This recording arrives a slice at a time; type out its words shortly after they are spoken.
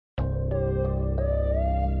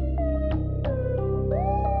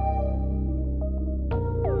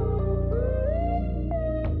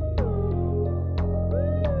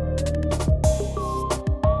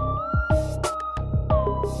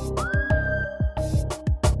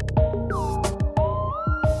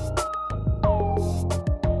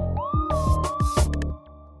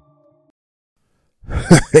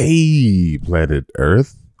Hey, planet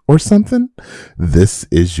Earth or something. This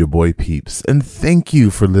is your boy Peeps, and thank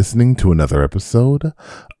you for listening to another episode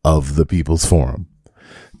of the People's Forum.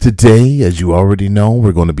 Today, as you already know,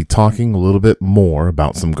 we're going to be talking a little bit more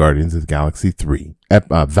about some Guardians of the Galaxy 3,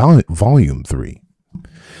 Volume 3.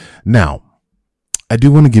 Now, I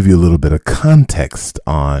do want to give you a little bit of context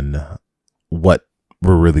on what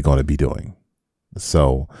we're really going to be doing.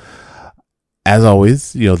 So, as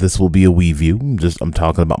always, this will be a Weview. I'm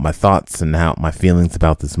talking about my thoughts and how my feelings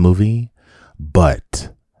about this movie.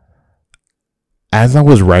 But as I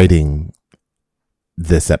was writing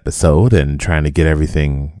this episode and trying to get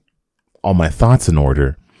all my thoughts in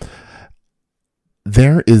order,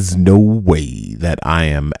 there is no way that I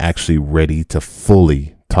am actually ready to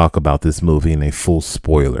fully talk about this movie in a full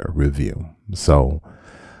spoiler review. So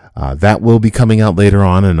that will be coming out later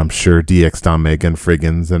on, and I'm sure DX Don Megan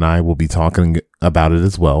Friggins and I will be talking about it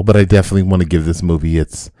as well. But I definitely want to give this movie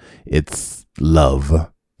its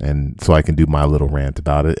love, and so I can do my little rant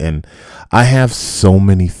about it. And I have so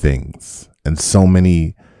many things and so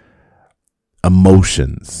many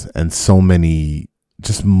emotions and so many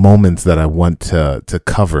just moments that I want to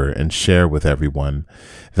cover and share with everyone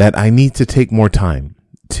that I need to take more time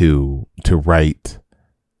to write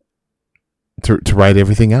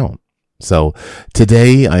everything out. So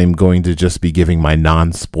today I'm going to just be giving my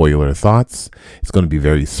non-spoiler thoughts. It's going to be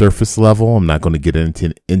very surface level. I'm not going to get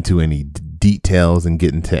into any details and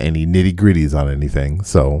get into any nitty-gritties on anything.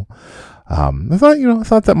 So I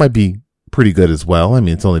thought that might be pretty good as well. I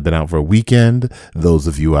mean, it's only been out for a weekend. Those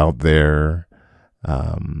of you out there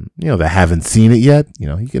that haven't seen it yet,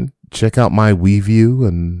 you can check out my Weview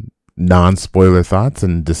and non-spoiler thoughts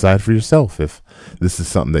and decide for yourself if this is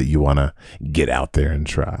something that you want to get out there and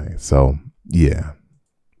try. So yeah,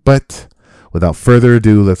 but without further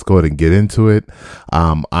ado, let's go ahead and get into it.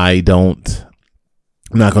 I'm not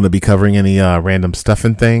going to be covering any random stuff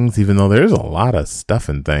and things, even though there's a lot of stuff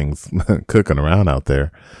and things cooking around out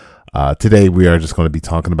there. Today we are just going to be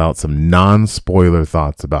talking about some non-spoiler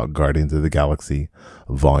thoughts about Guardians of the Galaxy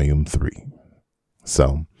Volume 3.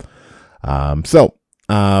 So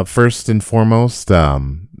first and foremost,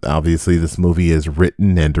 obviously this movie is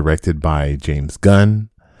written and directed by James Gunn.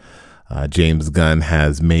 James Gunn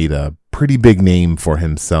has made a pretty big name for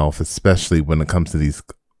himself, especially when it comes to these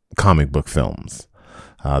comic book films.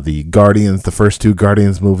 The first two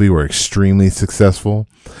Guardians movie were extremely successful.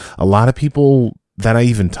 A lot of people that I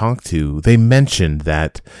even talked to, they mentioned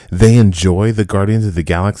that they enjoy the Guardians of the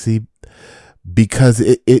Galaxy because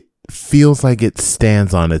it feels like it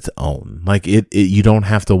stands on its own. Like you don't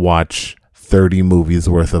have to watch 30 movies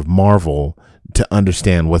worth of Marvel to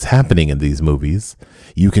understand what's happening in these movies.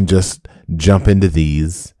 You can just jump into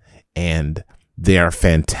these and they are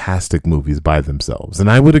fantastic movies by themselves. And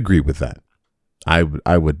I would agree with that. I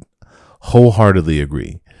would wholeheartedly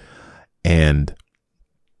agree. And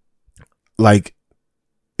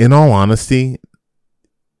in all honesty,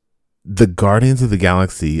 the Guardians of the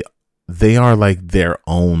Galaxy, they are like their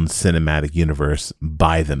own cinematic universe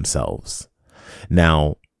by themselves.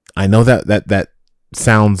 Now, I know that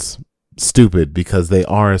sounds stupid because they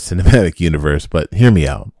are a cinematic universe, but hear me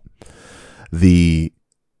out. The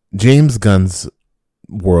James Gunn's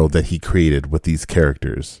world that he created with these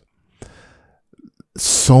characters,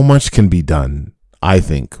 so much can be done, I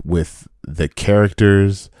think, with the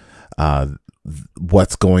characters,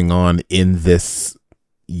 what's going on in this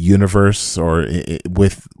universe or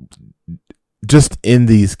with just in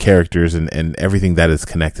these characters and everything that is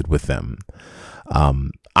connected with them.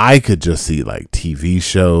 I could just see TV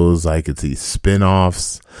shows. I could see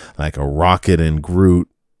spin-offs like a Rocket and Groot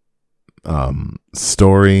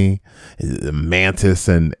story, Mantis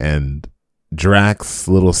and Drax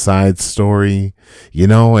little side story,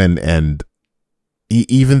 and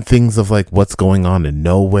even things of what's going on in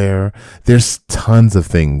Nowhere. There's tons of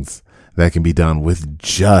things that can be done with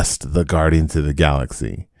just the Guardians of the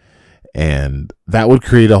Galaxy. And that would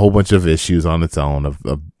create a whole bunch of issues on its own of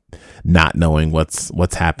not knowing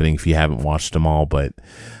what's happening if you haven't watched them all. But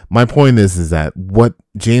my point is that what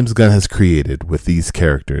James Gunn has created with these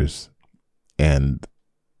characters, and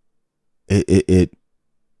it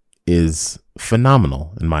is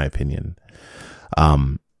phenomenal in my opinion.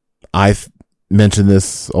 I've mentioned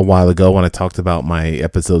this a while ago when I talked about my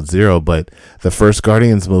episode 0, but the first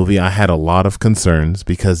Guardians movie, I had a lot of concerns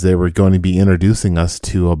because they were going to be introducing us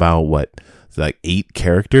to about 8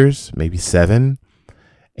 characters, maybe 7.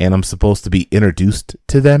 And I'm supposed to be introduced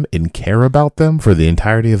to them and care about them for the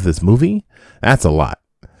entirety of this movie. That's a lot.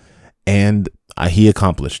 And he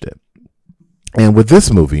accomplished it. And with this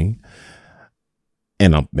movie,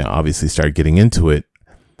 and I'll obviously start getting into it,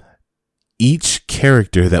 each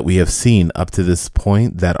character that we have seen up to this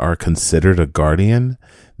point that are considered a guardian,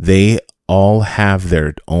 they all have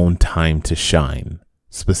their own time to shine,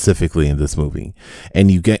 specifically in this movie. And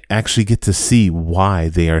you actually get to see why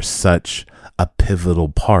they are such a pivotal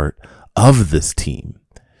part of this team.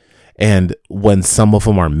 And when some of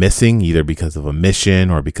them are missing, either because of a mission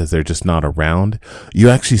or because they're just not around, you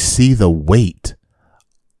actually see the weight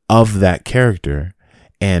of that character.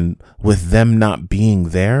 And with them not being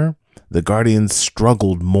there, the Guardians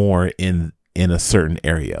struggled more in a certain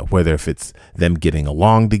area, whether if it's them getting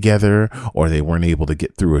along together or they weren't able to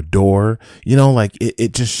get through a door. You know, like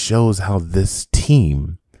it just shows how this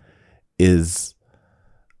team is,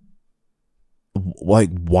 like,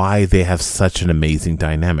 why they have such an amazing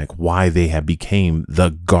dynamic, why they have became the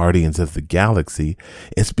Guardians of the Galaxy.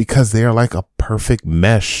 It's because they are like a perfect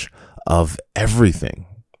mesh of everything.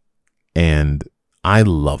 And I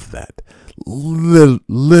love that.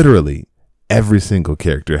 Literally every single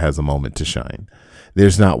character has a moment to shine.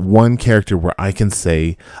 There's not one character where I can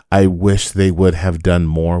say, I wish they would have done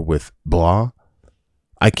more with blah.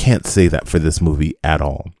 I can't say that for this movie at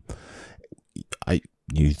all.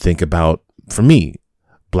 You think about, for me,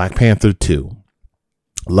 Black Panther 2.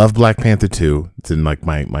 Love Black Panther 2. It's in like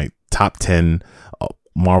my top 10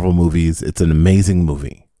 Marvel movies. It's an amazing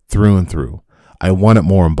movie through and through. I wanted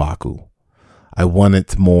more M'Baku. I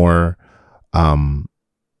wanted more, oh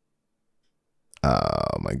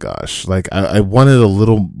my gosh. Like I wanted a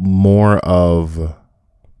little more of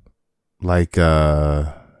like,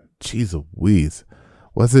 geez Louise.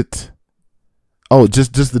 Was it? Oh,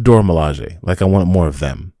 just the Dora Milaje. Like I wanted more of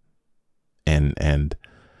them. And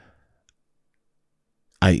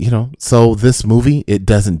so this movie, it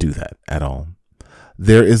doesn't do that at all.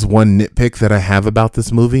 There is one nitpick that I have about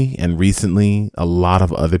this movie, and recently a lot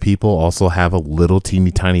of other people also have a little teeny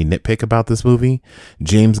tiny nitpick about this movie.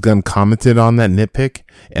 James Gunn commented on that nitpick,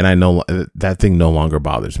 and I know that thing no longer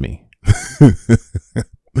bothers me.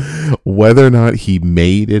 Whether or not he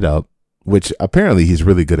made it up, which apparently he's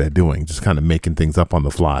really good at doing, just kind of making things up on the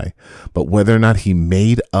fly, but whether or not he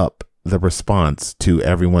made up the response to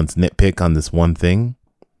everyone's nitpick on this one thing,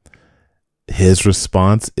 his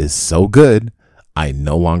response is so good, I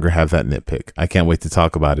no longer have that nitpick. I can't wait to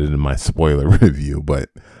talk about it in my spoiler review, but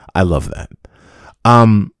I love that.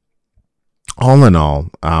 All in all,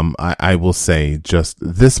 I will say just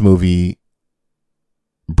this movie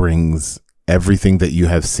brings everything that you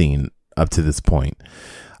have seen up to this point.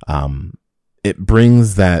 It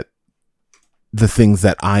brings that the things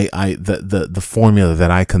that the formula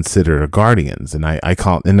that I consider Guardians, and I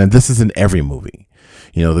call, and this is in every movie,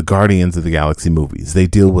 the Guardians of the Galaxy movies, they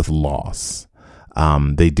deal with loss.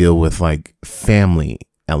 They deal with like family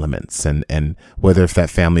elements and whether if that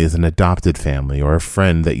family is an adopted family or a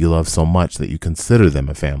friend that you love so much that you consider them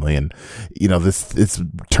a family. And, this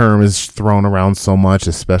term is thrown around so much,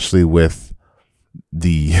 especially with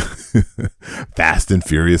the Fast and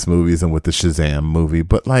Furious movies and with the Shazam movie.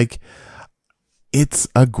 But like, it's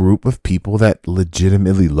a group of people that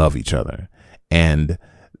legitimately love each other and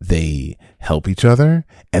they help each other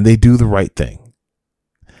and they do the right thing.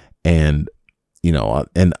 And,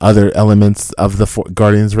 and other elements of the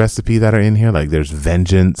Guardians recipe that are in here, like there's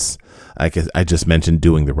vengeance. Like I just mentioned,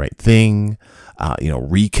 doing the right thing,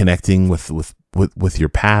 reconnecting with your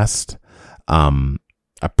past,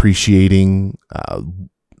 appreciating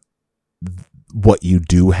what you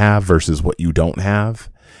do have versus what you don't have,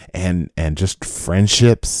 and just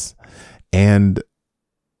friendships. And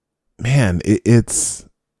man, it's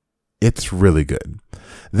really good.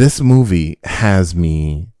 This movie has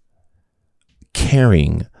me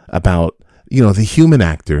caring about, the human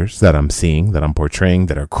actors that I'm seeing, that I'm portraying,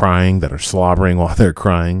 that are crying, that are slobbering while they're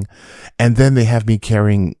crying. And then they have me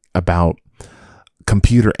caring about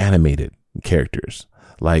computer animated characters.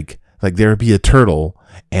 Like there would be a turtle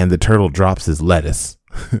and the turtle drops his lettuce.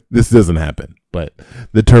 This doesn't happen, but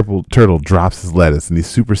the turtle drops his lettuce and he's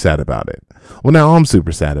super sad about it. Well, now I'm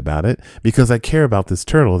super sad about it because I care about this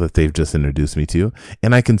turtle that they've just introduced me to.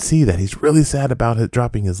 And I can see that he's really sad about it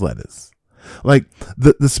dropping his lettuce. Like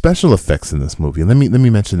the special effects in this movie, let me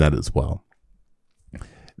mention that as well.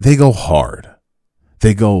 They go hard.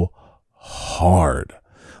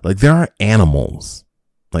 Like there are animals,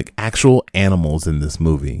 like actual animals in this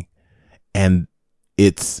movie. And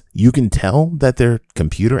you can tell that they're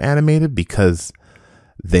computer animated because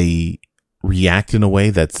they react in a way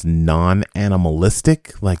that's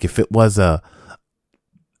non-animalistic. Like if it was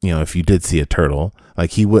if you did see a turtle,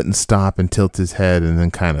 like he wouldn't stop and tilt his head and then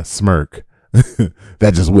kind of smirk.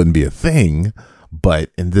 That just wouldn't be a thing.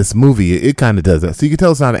 But in this movie, it kind of does that. So you can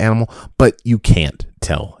tell it's not an animal, but you can't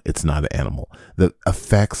tell it's not an animal. The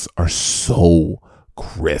effects are so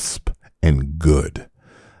crisp and good.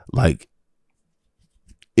 Like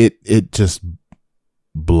it just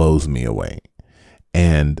blows me away.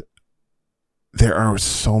 And there are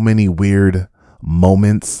so many weird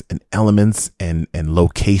moments and elements and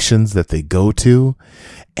locations that they go to,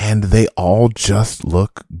 and they all just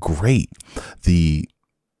look great. The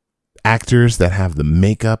actors that have the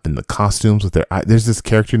makeup and the costumes with their eyes, there's this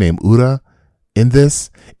character named Uda in this,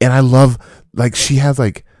 and I love, like, she has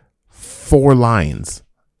like 4 lines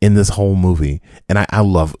in this whole movie, and I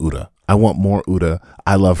love Uda. I want more Uda.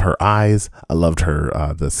 I love her eyes. I loved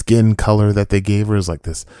her the skin color that they gave her is like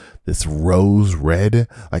this rose red.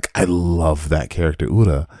 Like, I love that character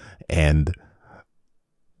Uda. And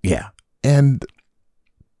yeah, and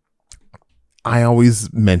I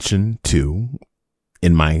always mention too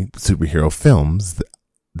in my superhero films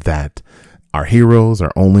that our heroes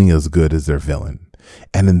are only as good as their villain.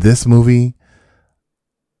 And in this movie,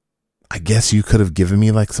 I guess you could have given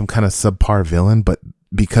me like some kind of subpar villain, but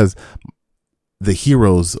because the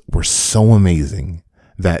heroes were so amazing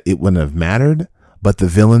that it wouldn't have mattered. But the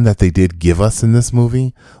villain that they did give us in this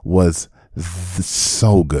movie was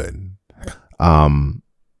so good.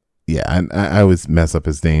 Yeah, I always mess up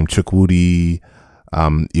his name. Chukwudi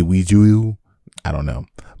Iwiju. I don't know.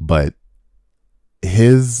 But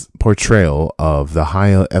his portrayal of the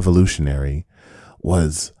High Evolutionary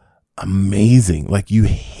was amazing. Like, you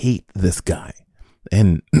hate this guy.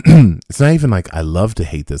 And it's not even like I love to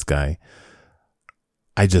hate this guy.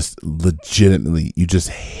 I just legitimately, you just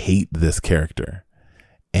hate this character.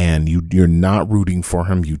 And you're not rooting for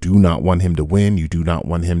him. You do not want him to win. You do not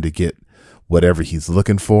want him to get whatever he's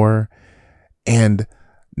looking for. And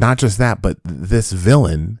not just that, but this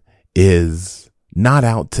villain is not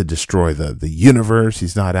out to destroy the universe.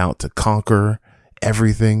 He's not out to conquer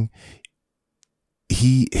everything.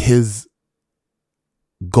 His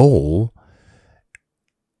goal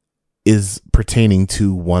is pertaining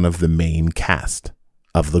to one of the main cast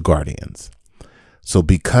of the Guardians. So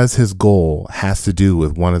because his goal has to do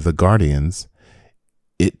with one of the Guardians,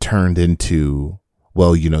 it turned into,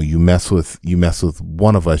 well, you know, you mess with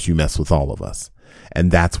one of us, you mess with all of us.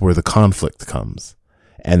 And that's where the conflict comes.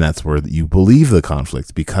 And that's where you believe the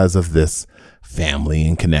conflict, because of this family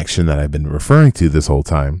and connection that I've been referring to this whole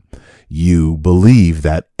time. You believe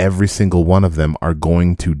that every single one of them are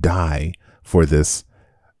going to die for this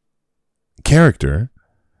character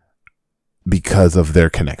because of their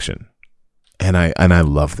connection. And I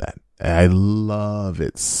love that. I love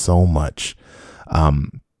it so much.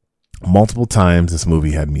 Multiple times this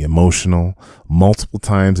movie had me emotional. Multiple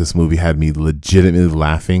times this movie had me legitimately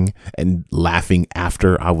laughing, and laughing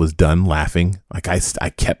after I was done laughing. Like, I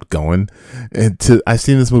kept going. I've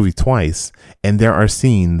seen this movie twice, and there are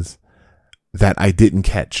scenes that I didn't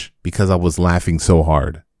catch because I was laughing so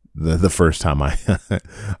hard the first time I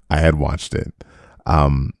had watched it.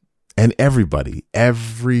 And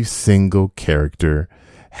every single character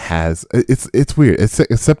has, it's weird.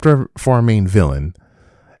 Except for our main villain,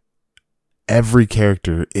 every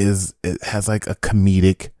character it has like a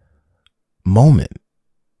comedic moment,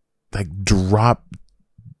 like drop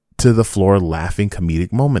to the floor laughing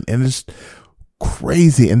comedic moment. And it's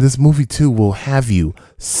crazy. And this movie too will have you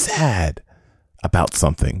sad about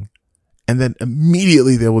something, and then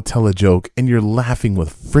immediately they will tell a joke and you're laughing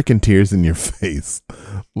with freaking tears in your face.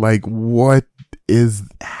 Like, what is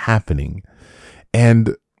happening?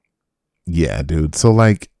 And yeah, dude. So,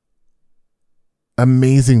 like,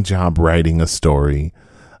 amazing job writing a story.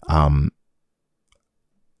 One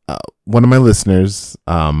of my listeners,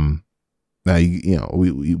 now, you know,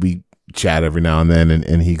 we chat every now and then,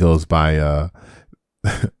 and he goes by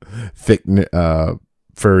thick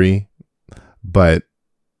furry, but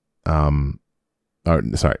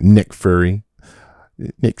Nick Fury.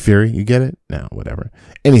 Nick Fury, you get it? No, whatever.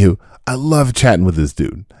 Anywho, I love chatting with this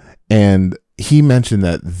dude, and he mentioned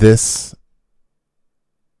that this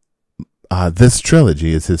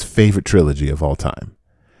trilogy is his favorite trilogy of all time.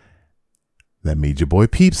 That made your boy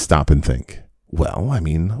Peeps stop and think. Well, I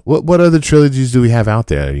mean, what other trilogies do we have out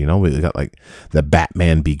there? You know, we got like the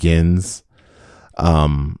Batman Begins.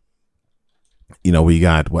 You know, we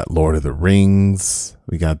got Lord of the Rings.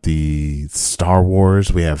 We got the Star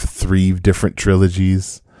Wars. We have 3 different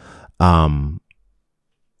trilogies out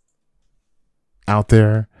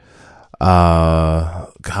there.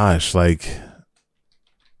 Gosh, like,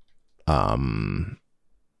 yeah,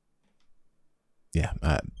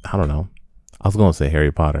 I don't know. I was going to say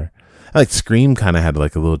Harry Potter. Like, Scream kind of had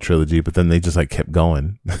like a little trilogy, but then they just like kept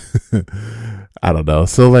going. I don't know.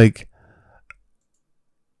 So, like,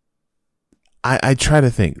 I try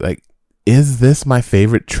to think, like, is this my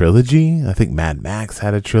favorite trilogy? I think Mad Max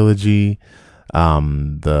had a trilogy. I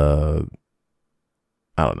don't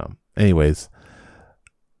know. Anyways,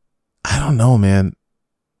 I don't know, man.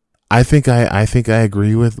 I think I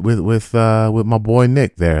agree with my boy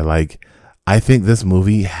Nick there. Like, I think this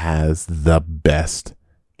movie has the best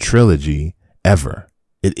trilogy ever.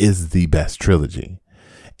 It is the best trilogy.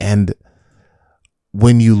 And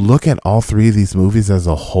when you look at all three of these movies as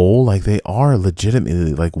a whole, like, they are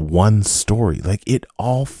legitimately like one story. Like, it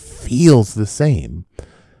all feels the same.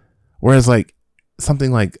 Whereas like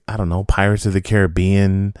something like, I don't know, Pirates of the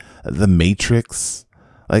Caribbean, The Matrix,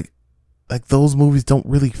 like those movies don't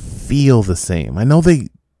really feel the same. I know they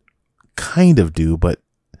kind of do, but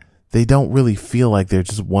they don't really feel like they're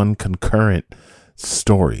just one concurrent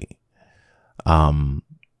story. Back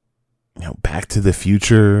to the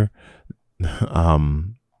Future,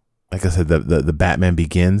 like I said, the Batman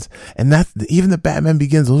Begins, and that even the Batman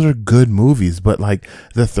Begins, those are good movies, but like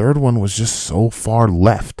the third one was just so far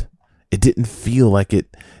left. It didn't feel like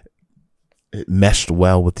it meshed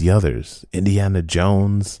well with the others. Indiana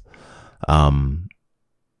Jones. Yeah,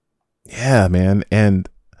 man. And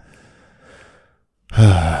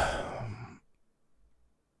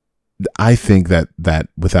I think that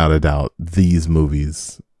without a doubt, these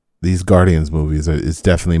Guardians movies is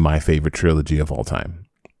definitely my favorite trilogy of all time.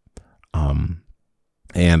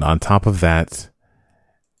 And on top of that,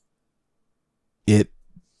 it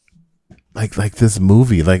like this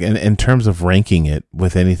movie, like in terms of ranking it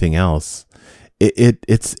with anything else,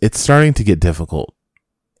 it's starting to get difficult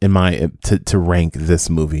in to rank this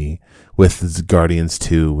movie with Guardians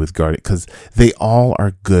 2, because they all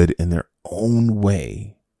are good in their own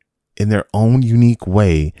way, in their own unique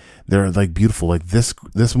way. They're like beautiful. Like this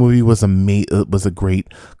movie was a great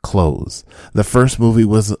close. The first movie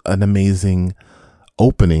was an amazing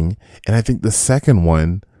opening, and I think the second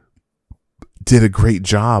one did a great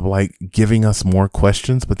job, like giving us more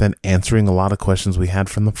questions, but then answering a lot of questions we had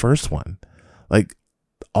from the first one. Like,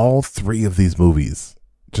 all three of these movies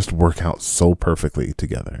just work out so perfectly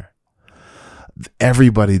together.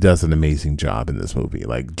 Everybody does an amazing job in this movie.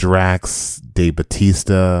 Like Drax, Dave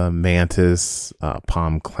Bautista, Mantis,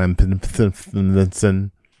 Palm Clementif.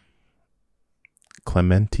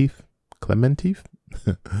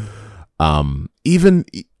 Even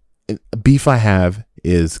beef I have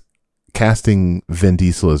is casting Vin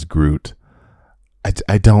Diesel as Groot.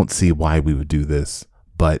 I don't see why we would do this,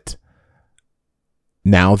 but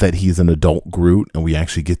now that he's an adult Groot and we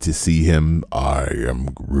actually get to see him, I am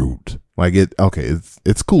Groot. Like,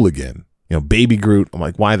 it's cool again. Baby Groot. I'm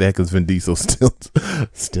like, why the heck is Vin Diesel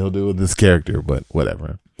still doing this character? But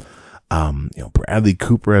whatever. Bradley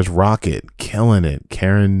Cooper as Rocket, killing it.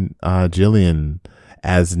 Karen Gillian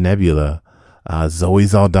as Nebula. Zoe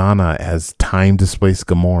Saldana as Time Displaced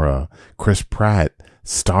Gamora. Chris Pratt,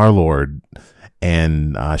 Star-Lord.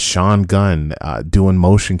 And Sean Gunn doing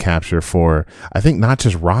motion capture for, I think, not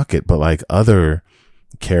just Rocket, but like other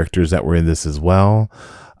characters that were in this as well.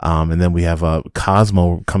 And then we have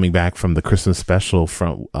Cosmo coming back from the Christmas special,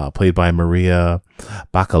 from played by Maria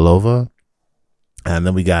Bakalova. And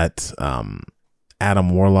then we got Adam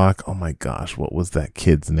Warlock. Oh my gosh, what was that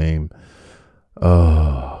kid's name?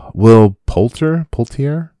 Will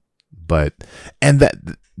Poulter. But, and that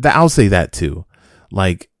I'll say that too.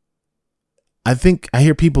 Like, I think I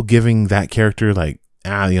hear people giving that character like,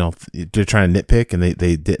 they're trying to nitpick and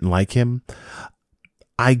they didn't like him.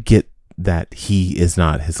 I get that he is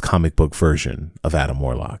not his comic book version of Adam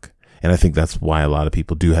Warlock. And I think that's why a lot of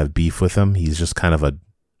people do have beef with him. He's just kind of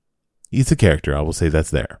he's a character. I will say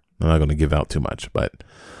that's there. I'm not going to give out too much, but,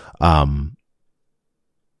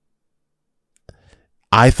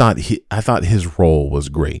 I thought his role was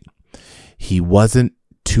great. He wasn't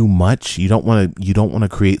too much. You don't want to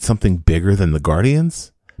create something bigger than the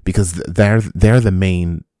Guardians, because they're the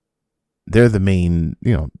main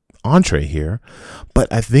entree here.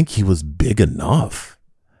 But I think he was big enough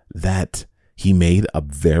that he made a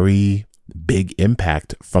very big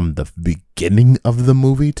impact from the beginning of the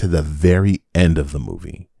movie to the very end of the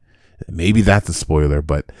movie. Maybe that's a spoiler,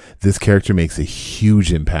 but this character makes a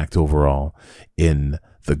huge impact overall in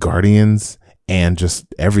the Guardians and just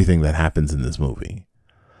everything that happens in this movie.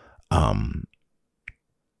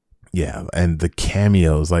 Yeah, and the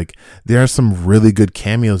cameos, like, there are some really good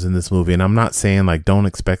cameos in this movie, and I'm not saying like don't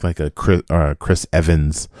expect like a Chris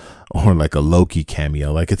Evans or like a Loki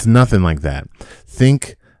cameo. Like, it's nothing like that.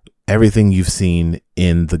 Think everything you've seen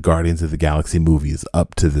in the Guardians of the Galaxy movies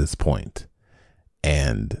up to this point.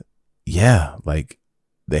 And yeah, like,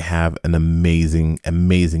 they have an amazing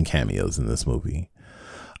cameos in this movie.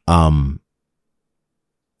 Yeah,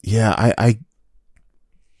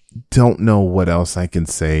 don't know what else I can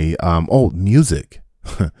say. Music.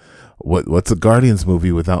 What's a Guardians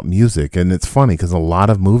movie without music? And it's funny because a lot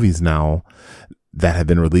of movies now that have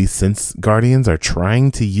been released since Guardians are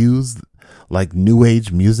trying to use like new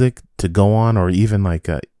age music to go on, or even like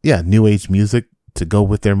new age music to go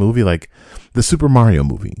with their movie. Like the Super Mario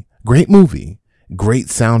movie, great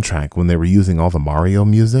soundtrack when they were using all the Mario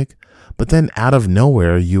music, but then out of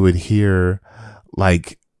nowhere you would hear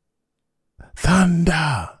like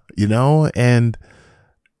thunder, and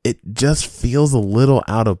it just feels a little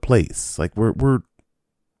out of place. Like we're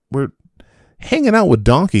hanging out with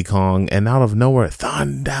Donkey Kong, and out of nowhere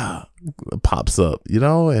thunder pops up,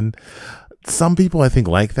 and some people I think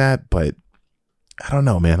like that, but I don't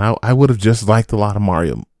know, man. I would have just liked a lot of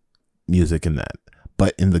Mario music in that.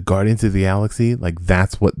 But in the Guardians of the Galaxy, like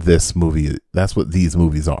that's what these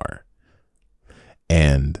movies are.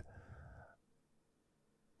 And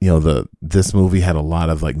this movie had a lot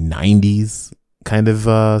of like 90s kind of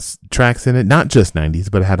tracks in it. Not just 90s,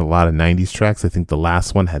 but it had a lot of 90s tracks. I think the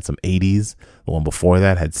last one had some 80s. The one before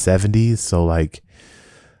that had 70s. So like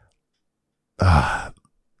the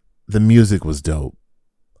music was dope.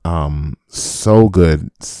 So good.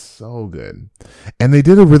 And they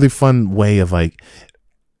did a really fun way of like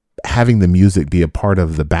having the music be a part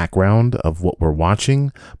of the background of what we're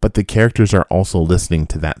watching, but the characters are also listening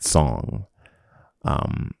to that song.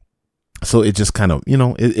 So it just kind of,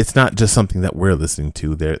 it's not just something that we're listening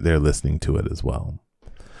to. They're listening to it as well.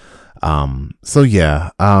 So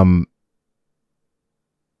yeah,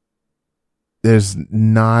 there's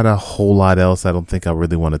not a whole lot else I don't think I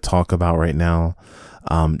really want to talk about right now.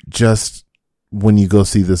 Just when you go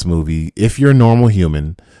see this movie, if you're a normal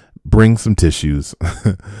human, bring some tissues,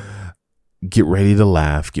 get ready to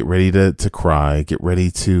laugh, get ready to cry, get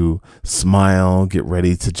ready to smile, get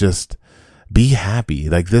ready to just be happy.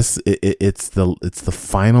 Like this, it's the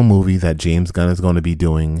final movie that James Gunn is going to be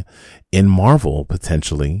doing in Marvel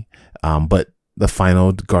potentially. But the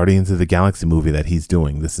final Guardians of the Galaxy movie that he's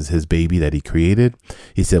doing, this is his baby that he created.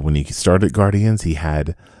 He said when he started Guardians, he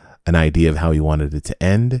had an idea of how he wanted it to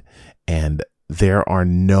end, and there are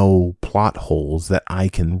no plot holes that I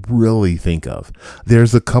can really think of.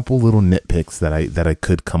 There's a couple little nitpicks that I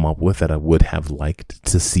could come up with that I would have liked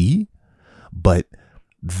to see, but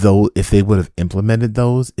though if they would have implemented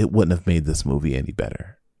those, it wouldn't have made this movie any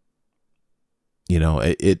better.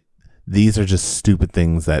 These are just stupid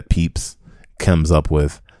things that Peeps comes up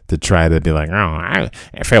with to try to be like,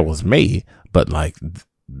 if it was me, but like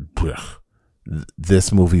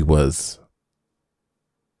this movie was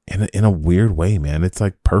in a weird way, man. It's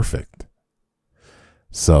like perfect.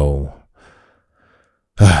 So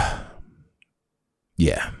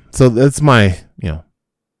yeah. So that's my,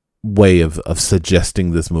 way of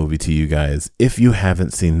suggesting this movie to you guys. If you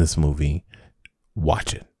haven't seen this movie,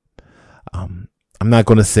 watch it. I'm not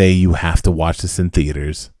going to say you have to watch this in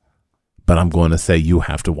theaters, but I'm going to say you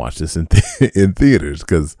have to watch this in theaters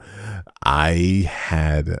because I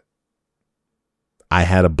had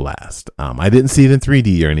a blast. I didn't see it in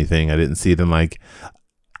 3D or anything. I didn't see it in like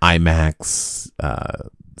IMAX.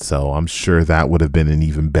 So I'm sure that would have been an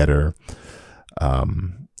even better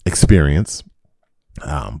experience.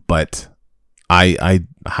 But I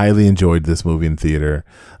highly enjoyed this movie in theater.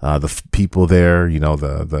 The people there,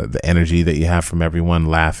 the energy that you have from everyone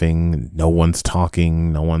laughing, no one's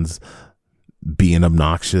talking, no one's being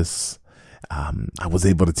obnoxious. I was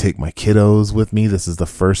able to take my kiddos with me. This is the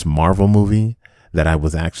first Marvel movie that I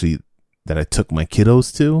took my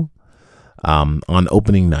kiddos to, on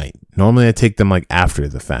opening night. Normally I take them like after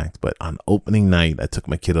the fact, but on opening night, I took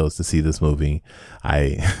my kiddos to see this movie.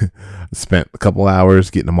 I spent a couple hours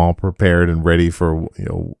getting them all prepared and ready for,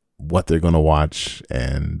 what they're going to watch.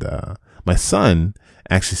 And, my son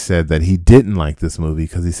actually said that he didn't like this movie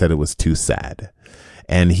because he said it was too sad.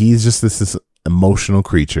 And he's just this emotional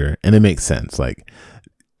creature, and it makes sense. Like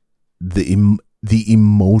the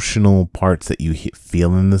emotional parts that you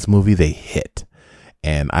feel in this movie, they hit.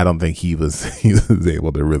 And I don't think he was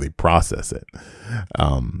able to really process it.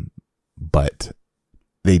 But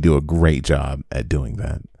they do a great job at doing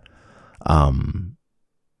that.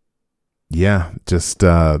 Yeah, just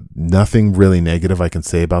nothing really negative I can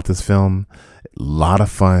say about this film. A lot of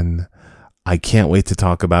fun. I can't wait to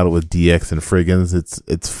talk about it with DX and Friggins.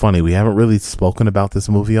 It's funny. We haven't really spoken about this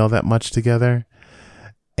movie all that much together.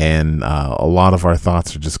 And a lot of our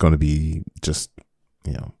thoughts are just going to be just,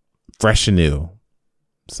 fresh and new.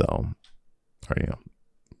 So,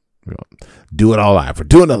 do it all live. We're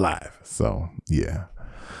doing it live. So, yeah.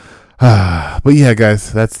 But yeah,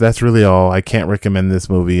 guys, that's really all. I can't recommend this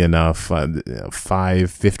movie enough.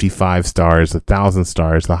 555 stars, 1,000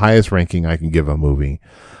 stars, the highest ranking I can give a movie.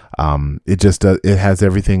 It just it has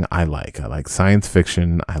everything I like. I like science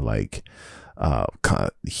fiction. I like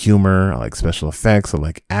humor. I like special effects. I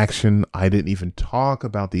like action. I didn't even talk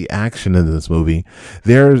about the action in this movie.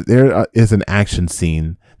 There is an action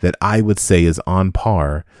scene that I would say is on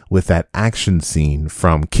par with that action scene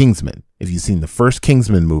from Kingsman. If you've seen the first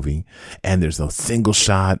Kingsman movie, and there's a single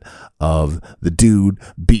shot of the dude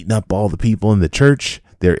beating up all the people in the church,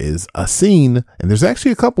 there is a scene, and there's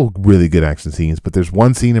actually a couple really good action scenes, but there's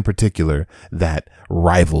one scene in particular that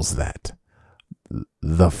rivals that.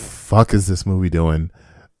 The fuck is this movie doing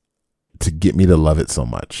to get me to love it so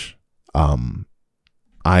much?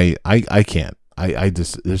 I can't. I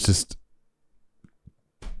just, there's just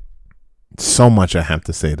so much I have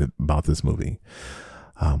to say about this movie.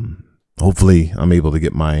 Hopefully I'm able to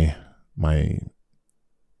get my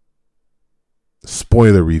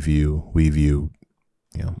spoiler review,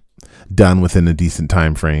 done within a decent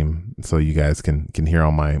time frame, so you guys can hear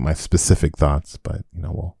all my specific thoughts. But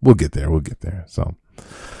we'll get there. So,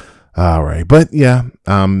 all right. But yeah,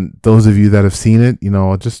 those of you that have seen it,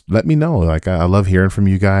 just let me know. Like, I love hearing from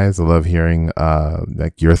you guys. I love hearing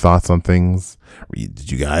like your thoughts on things.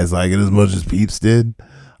 Did you guys like it as much as Peeps did?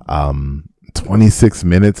 26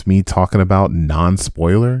 minutes me talking about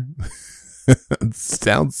non-spoiler. It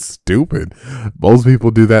sounds stupid. Most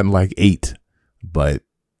people do that in like 8, but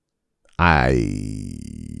I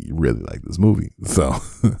really like this movie. So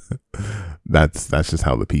that's just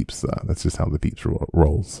how the Peeps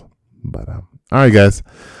rolls. But all right, guys.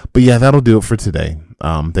 But yeah, that'll do it for today.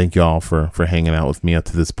 Thank you all for hanging out with me up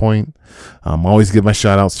to this point. Always give my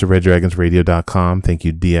shout outs to reddragonsradio.com. Thank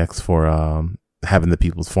you, DX, for having the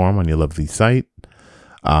People's Forum on your lovely site.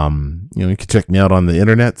 You can check me out on the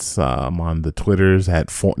internets. I'm on the Twitters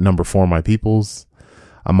at number 4 my peoples.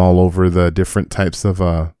 I'm all over the different types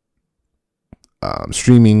of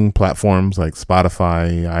streaming platforms like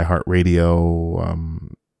Spotify, iHeartRadio,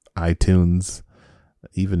 iTunes,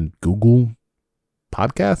 even Google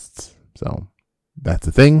Podcasts. So that's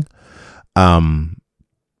a thing.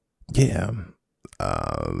 Yeah.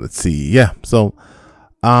 Let's see. Yeah. So,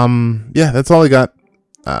 yeah, that's all I got.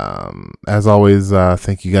 As always,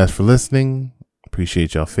 thank you guys for listening.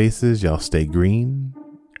 Appreciate y'all faces. Y'all stay green,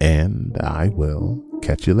 and I will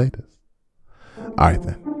catch you later. All right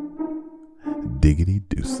then. Diggity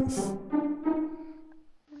deuces.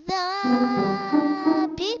 The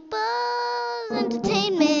People's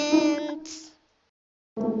Entertainment.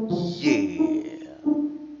 Yeah.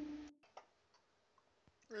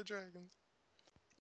 Red Dragons.